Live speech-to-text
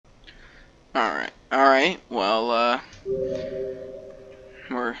Alright, well,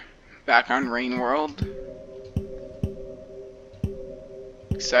 we're back on Rain World.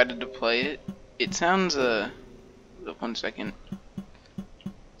 Excited to play it. It sounds, one second.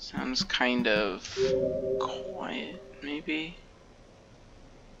 Sounds kind of quiet, maybe?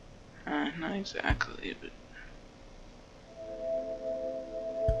 Not exactly, but...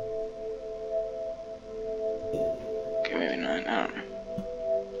 Okay, maybe not, I don't know.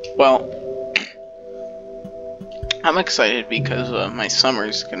 Well, I'm excited because my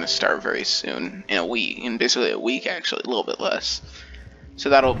summer's gonna start very soon, in basically a week actually, a little bit less. So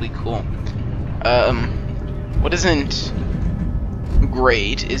that'll be cool. What isn't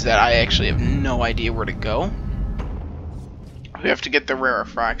great is that I actually have no idea where to go. We have to get the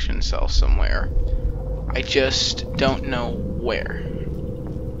rarefaction cell somewhere. I just don't know where.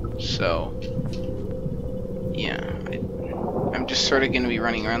 So, yeah, I'm just sort of gonna be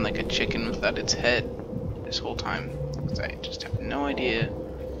running around like a chicken without its head this whole time, because I just have no idea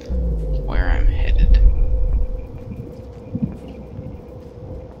where I'm headed.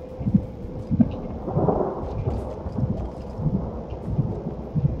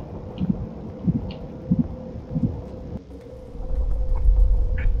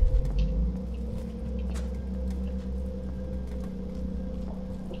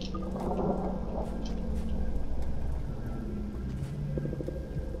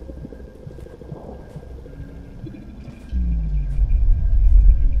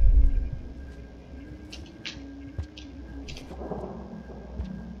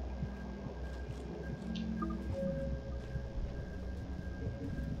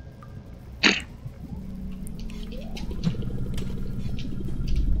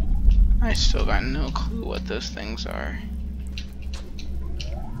 I still got no clue what those things are.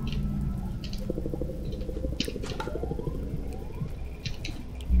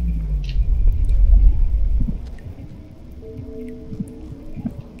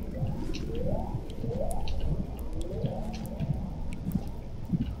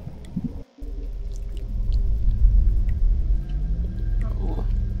 Oh.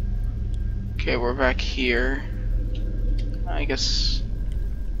 Okay, we're back here. I guess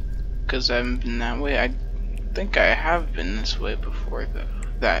because I haven't been that way. I think I have been this way before, though.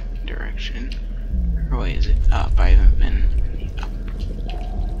 That direction. Or wait, is it up? I haven't been up.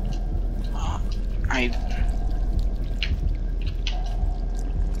 Oh,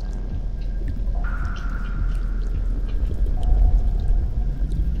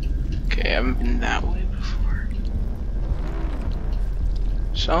 okay, I haven't been that way before.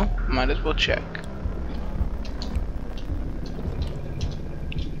 So, might as well check.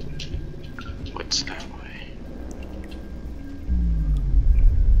 What's that way?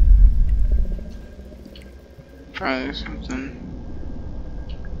 Probably something.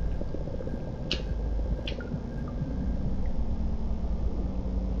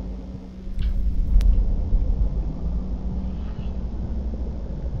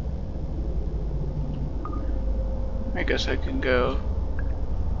 I guess I could go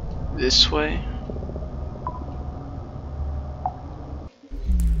this way.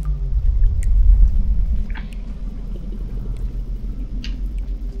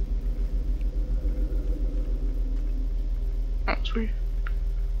 Oh, sweet.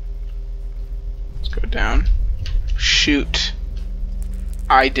 Let's go down. Shoot.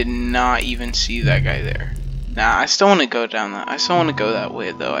 I did not even see that guy there. Nah, I still want to go down that. I still want to go that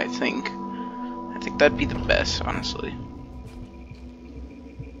way, though, I think. I think that'd be the best, honestly.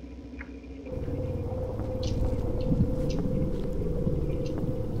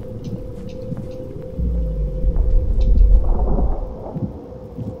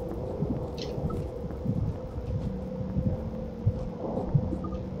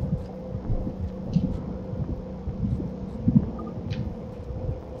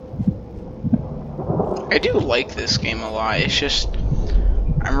 I do like this game a lot. It's just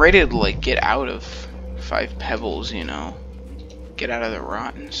I'm ready to like get out of 5 Pebbles, you know, get out of the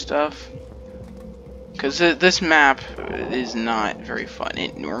rot and stuff. Cause this map is not very fun.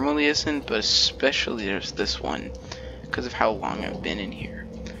 It normally isn't, but especially there's this one because of how long I've been in here.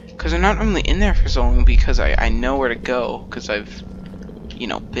 Cause I'm not normally in there for so long because I know where to go. Cause I've, you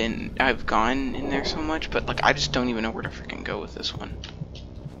know, I've gone in there so much, but like I just don't even know where to freaking go with this one.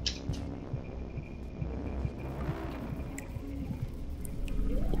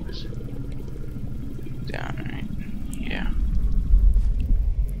 Down, right? Yeah.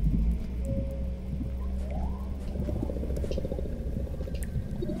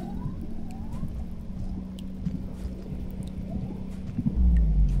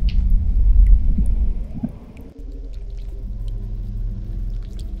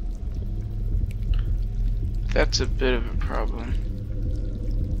 That's a bit of a problem.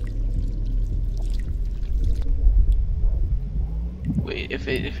 Wait, if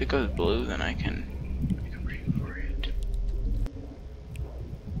it goes blue, then I can read for it.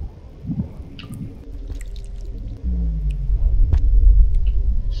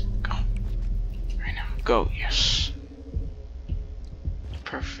 Go. Right now. Go, yes.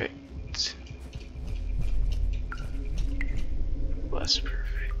 Perfect. Less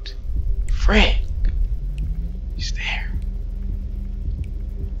perfect. Frick! He's there.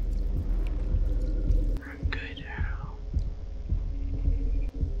 I'm good now.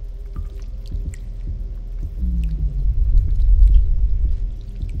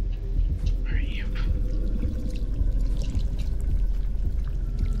 Hurry up.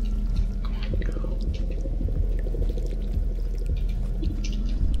 Come on, go.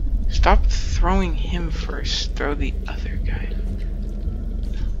 Stop throwing him first. Throw the other guy.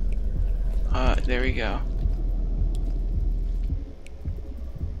 There we go.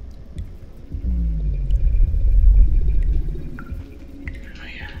 Oh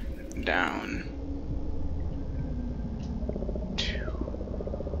yeah. Down. To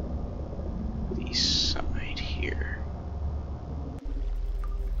the side here.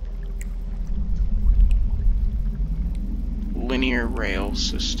 Linear rail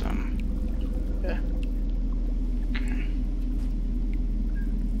system. Yeah. Okay.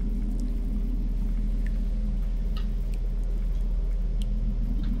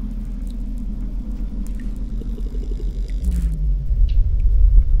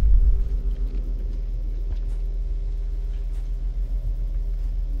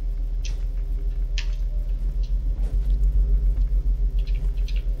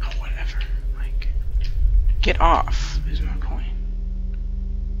 Oh, whatever. Like, get off is my point.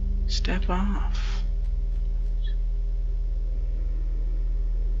 Step off.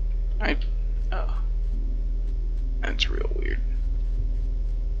 Oh. That's real weird.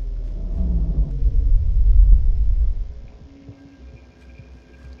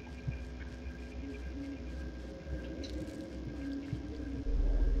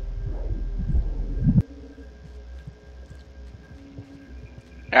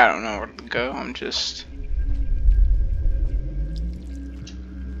 I don't know where to go, I'm just...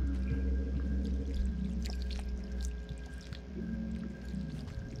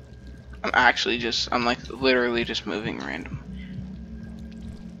 I'm like literally just moving random.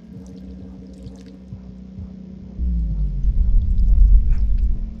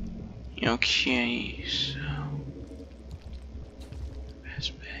 Okay, so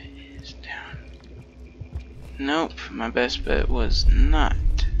best bet is down. Nope, my best bet was not.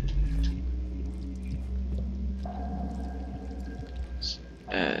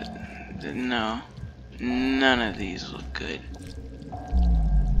 No, none of these look good.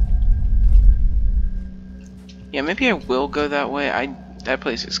 Yeah, maybe I will go that way. That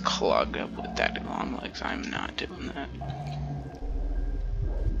place is clogged up with daddy long legs. I'm not doing that.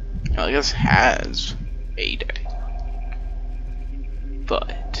 Well, I guess has a daddy long.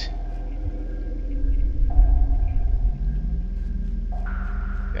 But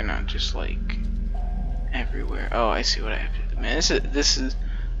they're not just like everywhere. Oh, I see what I have to do. Man, this is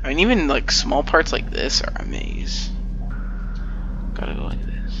I mean, even like small parts like this are a maze. Gotta go like this.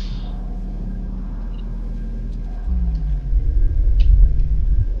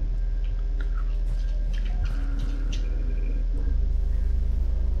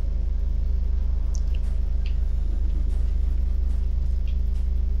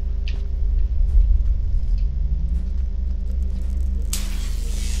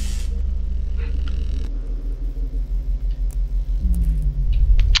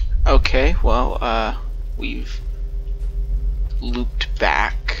 Okay, well, we've looped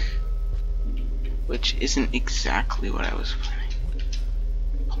back, which isn't exactly what I was planning.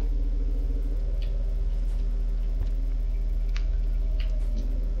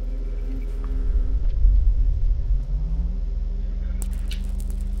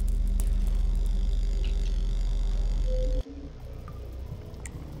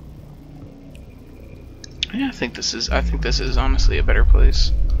 Yeah, I think this is honestly a better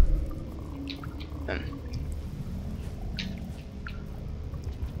place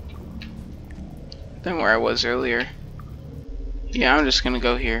than where I was earlier. Yeah, I'm just gonna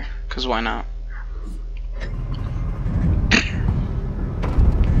go here, cause why not?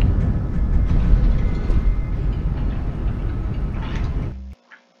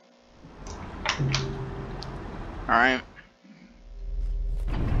 Alright.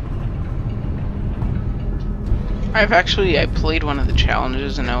 I played one of the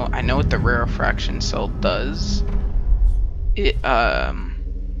challenges and I know what the rarefaction cell does. It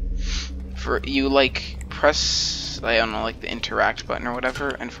for you like press, I don't know, like the interact button or whatever,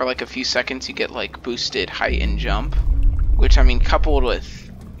 and for like a few seconds you get like boosted height and jump, which I mean coupled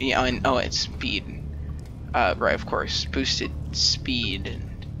with, you know, and oh, it's speed, right, of course, boosted speed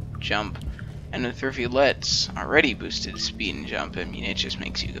and jump, and with Rivulet's already boosted speed and jump, I mean it just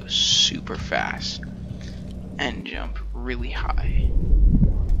makes you go super fast and jump really high.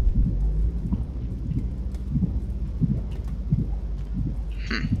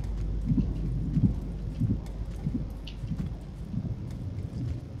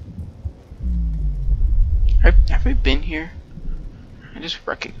 Have I been here? I just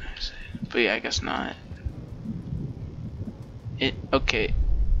recognize it. But yeah, I guess not. Okay.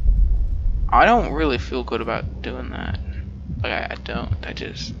 I don't really feel good about doing that. Like, I don't. I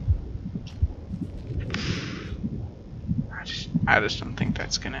just don't think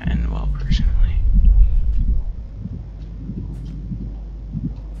that's gonna end well, personally.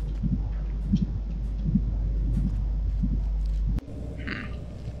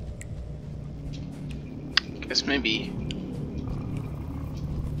 Guess maybe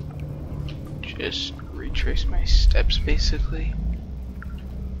just retrace my steps, basically.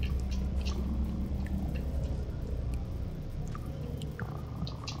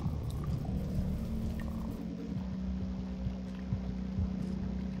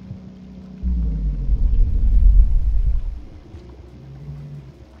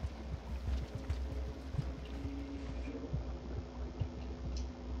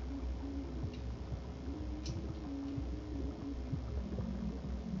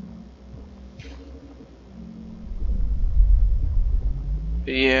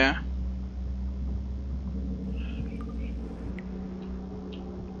 Yeah.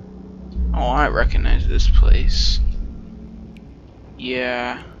 Oh, I recognize this place.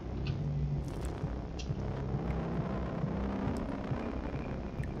 Yeah.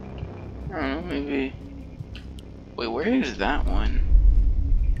 I don't know, maybe. Wait, where is that one?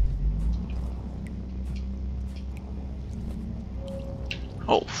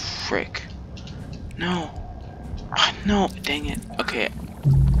 Oh, frick. No. Ah, no, dang it. Okay.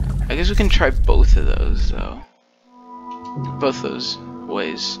 I guess we can try both of those, though. Both those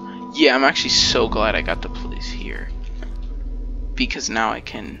ways. Yeah, I'm actually so glad I got the place here. Because now I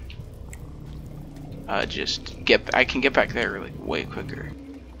can I can get back there like way quicker.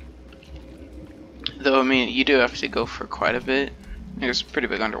 Though, I mean, you do have to go for quite a bit. There's a pretty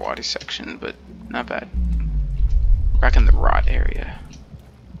big underwater section, but not bad. Back in the rot area.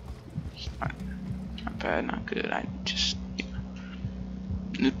 Not bad, not good. I just, you know,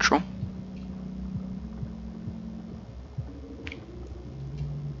 neutral.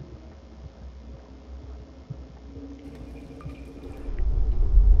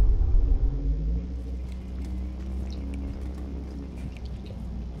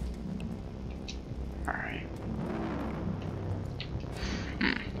 Alright.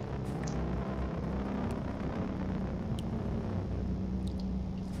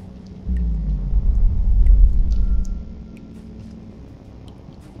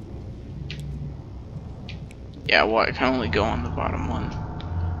 Yeah, well, I can only go on the bottom one,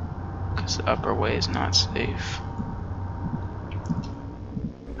 because the upper way is not safe.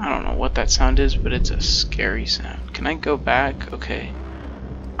 I don't know what that sound is, but it's a scary sound. Can I go back? Okay.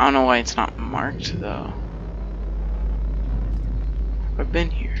 I don't know why it's not marked, though. Have I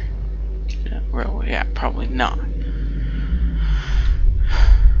been here? Yeah, probably not.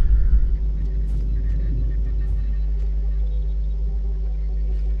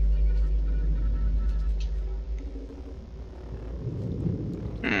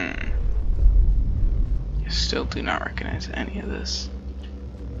 Still do not recognize any of this.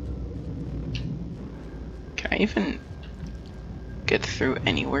 Can I even get through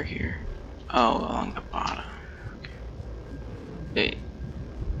anywhere here? Oh, along the bottom. Okay. Hey.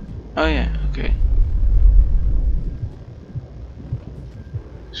 Oh yeah, okay.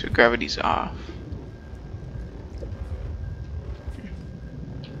 So gravity's off.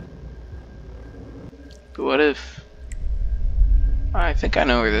 But what if... I think I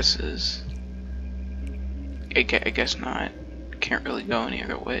know where this is. I guess not. Can't really go any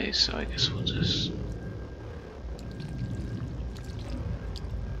other way, so I guess we'll just...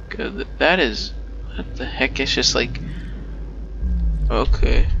 go. That is... what the heck? It's just like...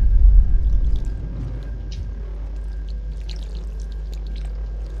 okay.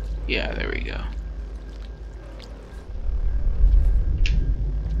 Yeah, there we go.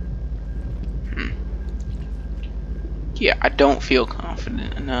 Yeah, I don't feel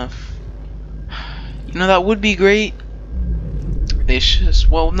confident enough. You know, that would be great. It's just,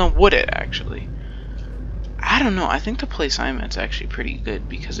 well, no, would it actually? I don't know. I think the place I'm at's actually pretty good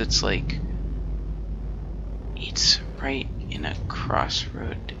because it's like, It's right in a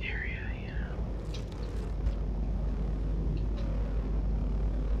crossroad area, you know.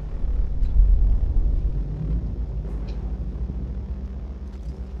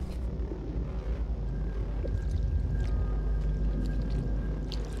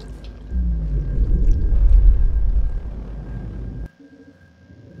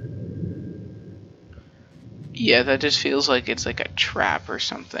 Yeah, that just feels like it's like a trap or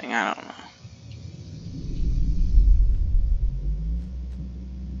something. I don't know.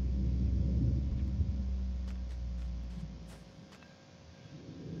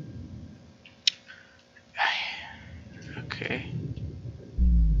 Okay.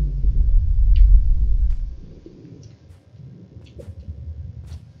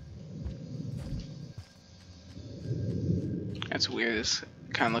 That's weird. This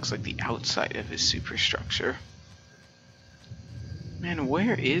kind of looks like the outside of his superstructure. Man,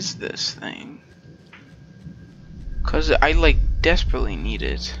 where is this thing? Cause I like desperately need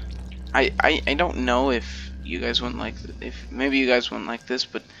it. I don't know if you guys wouldn't like, if maybe you guys wouldn't like this,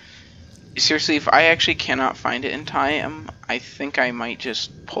 but seriously, if I actually cannot find it in time, I think I might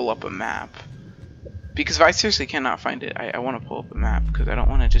just pull up a map. Because if I seriously cannot find it, I want to pull up a map, because I don't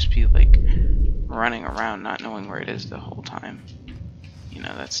want to just be like running around not knowing where it is the whole time. You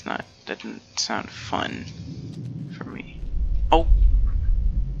know, that doesn't sound fun for me. Oh!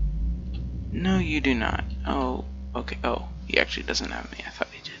 No, you do not. Oh, okay. Oh, he actually doesn't have me. I thought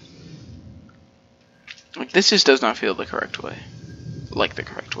he did. Like, this just does not feel the correct way. Like the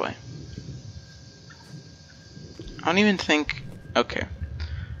correct way. I don't even think... Okay.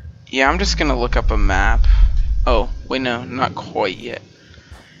 Yeah, I'm just gonna look up a map. Oh, wait, no, not quite yet.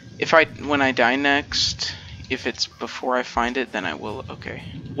 When I die next, if it's before I find it, then I will... Okay.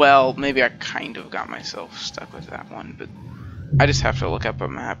 Well, maybe I kind of got myself stuck with that one, but... I just have to look up a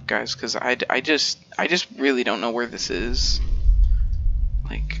map, guys, because I just really don't know where this is.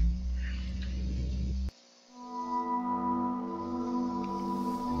 Like...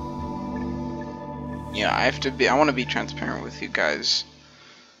 Yeah, I want to be transparent with you guys.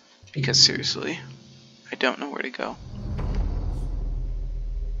 Because seriously, I don't know where to go.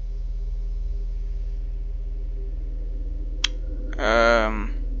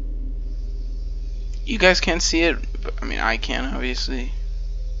 You guys can't see it, but, I mean, I can, obviously.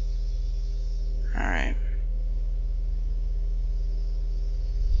 Alright.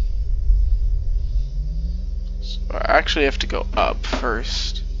 So I actually have to go up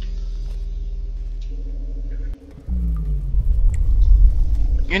first.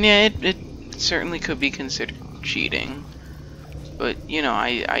 And yeah, it certainly could be considered cheating. But, you know,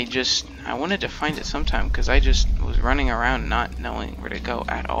 I wanted to find it sometime because I just was running around not knowing where to go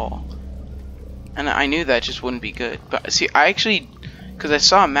at all. And I knew that just wouldn't be good. But see, I actually, because I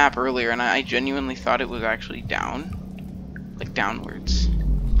saw a map earlier and I genuinely thought it was actually down. Like downwards.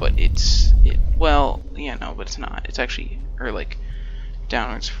 But well, yeah, no, but it's not. It's actually, or like,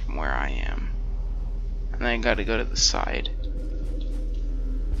 downwards from where I am. And then I gotta go to the side.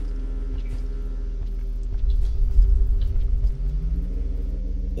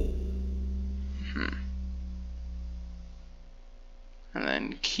 And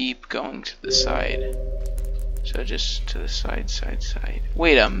then keep going to the side. So just to the side.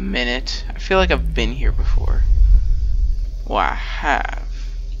 Wait a minute. I feel like I've been here before. Well, I have.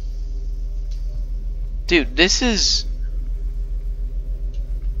 Dude, this is...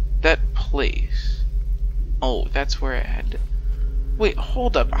 that place. Oh, that's where I had to... Wait,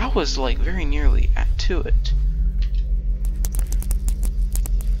 hold up. I was like very nearly to it.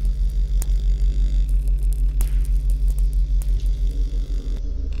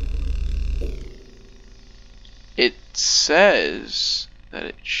 It says that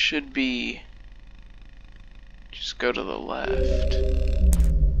it should be just go to the left.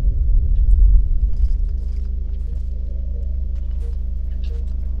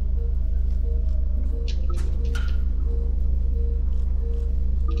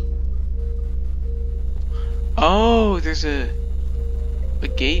 Oh, there's a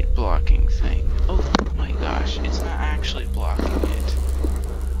gate blocking thing. Oh my gosh, it's not actually blocking it.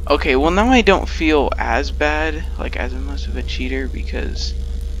 Okay, well now I don't feel as bad, like as much of a cheater, because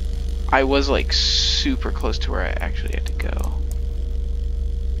I was like super close to where I actually had to go.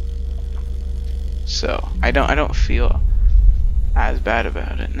 So I don't feel as bad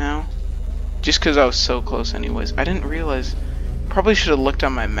about it now. Just because I was so close anyways. I didn't realize, probably should have looked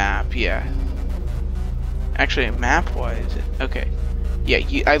on my map, yeah. Actually, map-wise, okay. Yeah,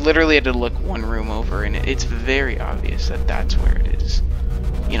 I literally had to look one room over, and it's very obvious that that's where it is.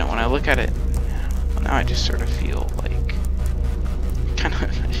 You know, when I look at it, well, now I just sort of feel like kind of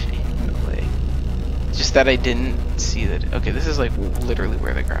ashamed in a way. Just that I didn't see that. Okay, this is like literally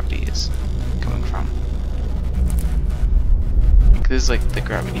where the gravity is coming from. Like, this is like the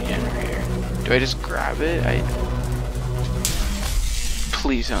gravity generator. Do I just grab it?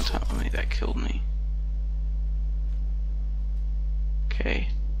 Please don't tell me that killed me. Okay.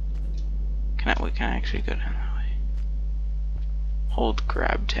 Can I actually go down that way? Hold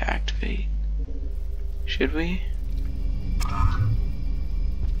grab to activate. Should we?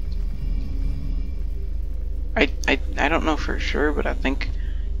 I don't know for sure, but I think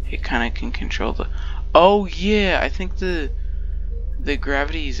it kind of can control the... Oh yeah, I think the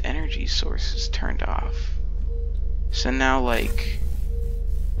gravity's energy source is turned off. So now, like...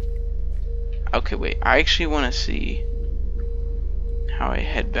 Okay, wait, I actually want to see how I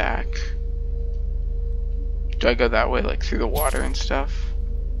head back. Do I go that way, like through the water and stuff?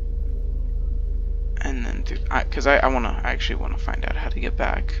 And then through... Because I actually want to find out how to get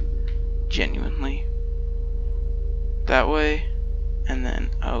back. Genuinely. That way. And then,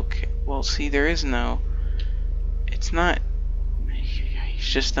 okay. Well, see, there is no... It's not... It's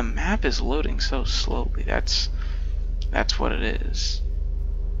just the map is loading so slowly. That's what it is.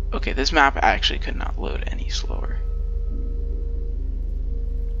 Okay, this map actually could not load any slower.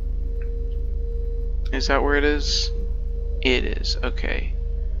 Is that where it is? It is, okay.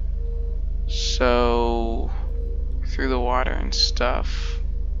 So, through the water and stuff.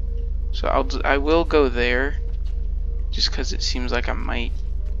 So I will go there, just because it seems like I might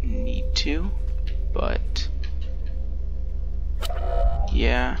need to, but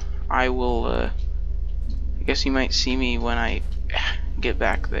yeah, I will, I guess you might see me when I get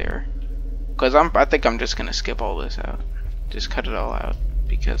back there, because I think I'm just gonna skip all this out, just cut it all out,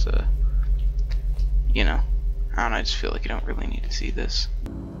 because you know, I don't know, I just feel like you don't really need to see this.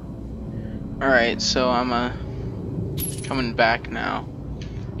 Alright, so I'm coming back now,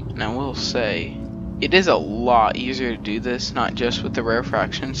 and I will say it is a lot easier to do this, not just with the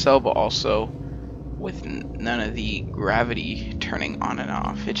rarefaction cell, but also with none of the gravity turning on and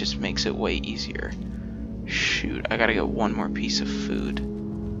off. It just makes it way easier. Shoot, I gotta get one more piece of food.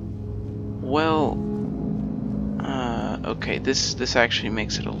 Well, okay, this actually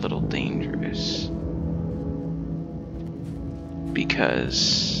makes it a little dangerous,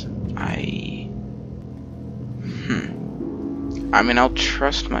 because I mean, I'll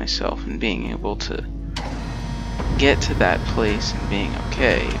trust myself in being able to get to that place and being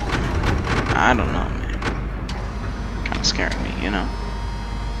okay. I don't know, man. Kind of scaring me, you know?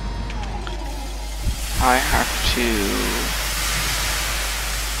 I have to...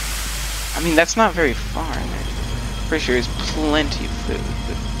 I mean, that's not very far. Pretty sure there's plenty of food,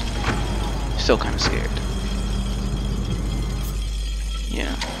 but still kind of scared. You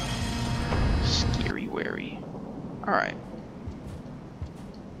know? Scary wary. Alright.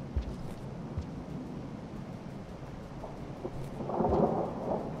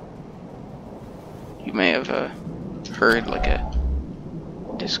 You may have heard like a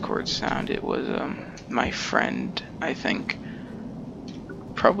Discord sound. It was my friend, I think,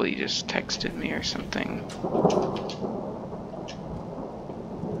 probably just texted me or something.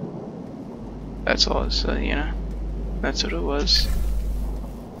 That's all it's, you know, that's what it was.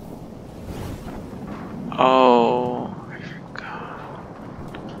 Oh, I forgot.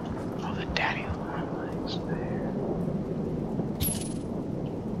 Oh, the daddy long legs there.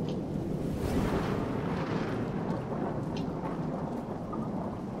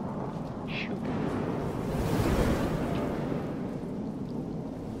 Shoot.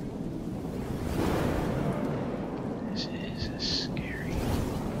 This is scary.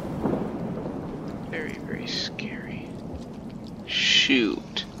 Very, very scary.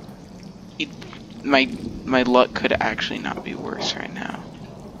 Shoot. My luck could actually not be worse right now.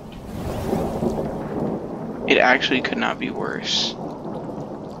 It actually could not be worse.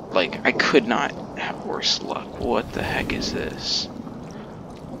 Like, I could not have worse luck. What the heck is this?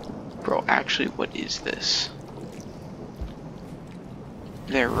 Bro, actually, what is this?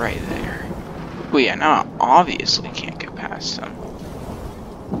 They're right there. Well, yeah, now I obviously can't get past them.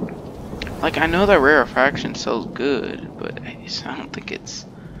 Like, I know that rarefaction cell's good, but I don't think it's...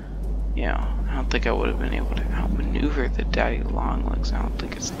 You know, I don't think I would have been able to outmaneuver the daddy long legs. I don't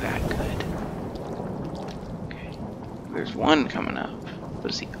think it's that good. Okay. There's one coming up.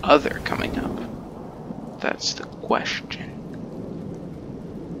 But is the other coming up? That's the question.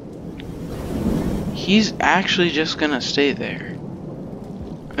 He's actually just gonna stay there.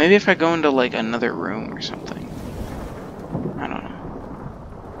 Maybe if I go into like another room or something. I don't know.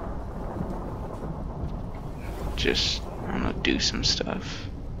 Just, I don't know, do some stuff.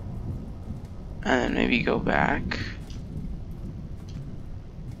 And then maybe go back.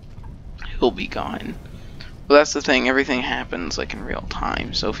 He'll be gone. But that's the thing, everything happens like in real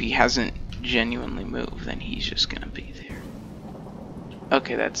time, so if he hasn't genuinely moved, then he's just gonna be there.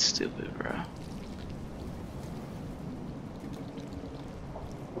 Okay, that's stupid, bro.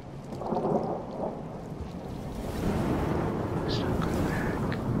 Let's not go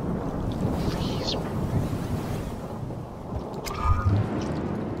back. Please, bro.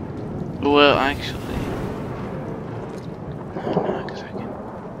 Well, actually, no, because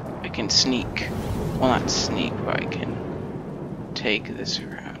I can sneak. Well, not sneak, but I can take this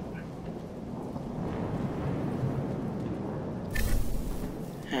route.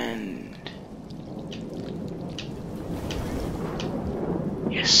 And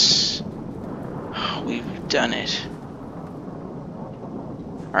yes, we've done it.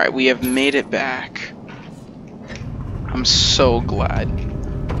 Alright, we have made it back. I'm so glad.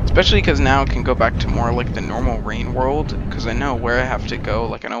 Especially because now I can go back to more like the normal rain world, because I know where I have to go,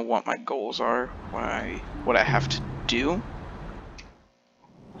 like I know what my goals are, what I have to do.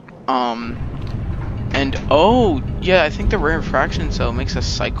 And oh, yeah, I think the rarefaction cell makes the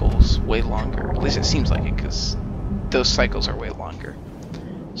cycles way longer. At least it seems like it, because those cycles are way longer.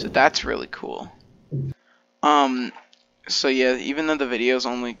 So that's really cool. So yeah, even though the video is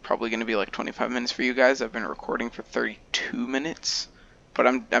only probably going to be like 25 minutes for you guys, I've been recording for 32 minutes. But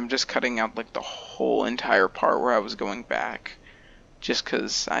I'm just cutting out like the whole entire part where I was going back, just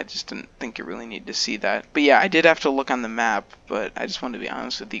because I just didn't think you really need to see that. But yeah, I did have to look on the map, but I just wanted to be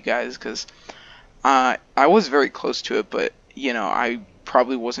honest with you guys, because I was very close to it, but you know, I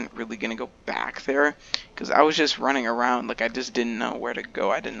probably wasn't really going to go back there, because I was just running around, like I just didn't know where to go,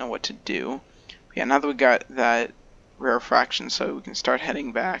 I didn't know what to do. But yeah, now that we got that rarefaction, so we can start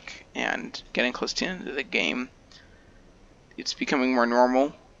heading back and getting close to the end of the game. It's becoming more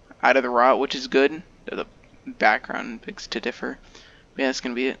normal out of the rot, which is good. The background begs to differ. But yeah, that's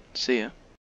gonna be it. See ya.